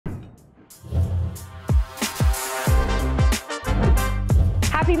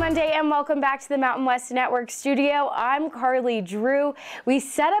Happy Monday and welcome back to the Mountain West Network studio. I'm Carly Drew. We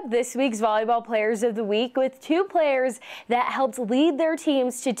set up this week's Volleyball Players of the Week with two players that helped lead their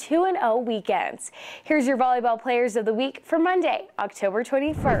teams to 2-0 weekends. Here's your Volleyball Players of the Week for Monday, October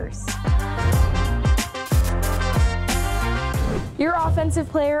 21st. Your Offensive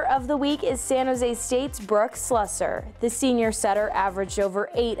Player of the Week is San Jose State's Brooke Slusser. The senior setter averaged over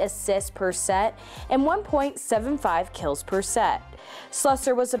 8 assists per set and 1.75 kills per set.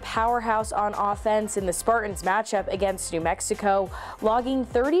 Slusser was a powerhouse on offense in the Spartans matchup against New Mexico, logging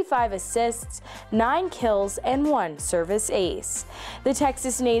 35 assists, 9 kills, and 1 service ace. The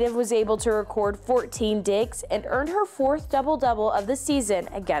Texas native was able to record 14 digs and earned her 4th double-double of the season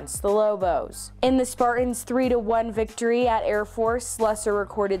against the Lobos. In the Spartans' 3-1 victory at Air Force, Slusser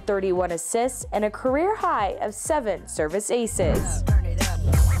recorded 31 assists and a career high of 7 service aces.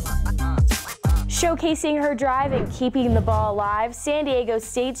 Showcasing her drive and keeping the ball alive, San Diego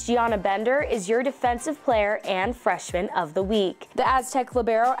State's Gianna is your Defensive Player and Freshman of the Week. The Aztec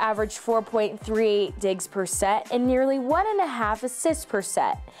libero averaged 4.3 digs per set and nearly 1.5 assists per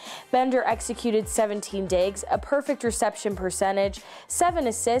set. Bender executed 17 digs, a perfect reception percentage, 7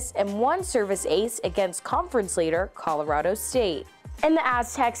 assists, and 1 service ace against conference leader Colorado State. In the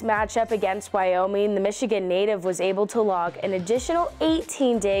Aztecs matchup against Wyoming, the Michigan native was able to log an additional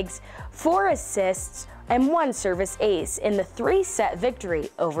 18 digs, 4 assists, and 1 service ace in the 3-set victory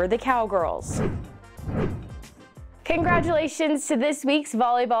over the Cowgirls. Congratulations to this week's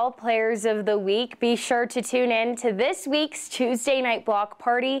Volleyball Players of the Week. Be sure to tune in to this week's Tuesday night block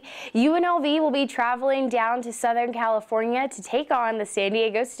party. UNLV will be traveling down to Southern California to take on the San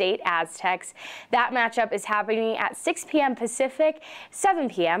Diego State Aztecs. That matchup is happening at 6 p.m. Pacific, 7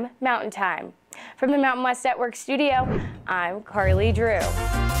 p.m. Mountain Time. From the Mountain West Network studio, I'm Carly Drew.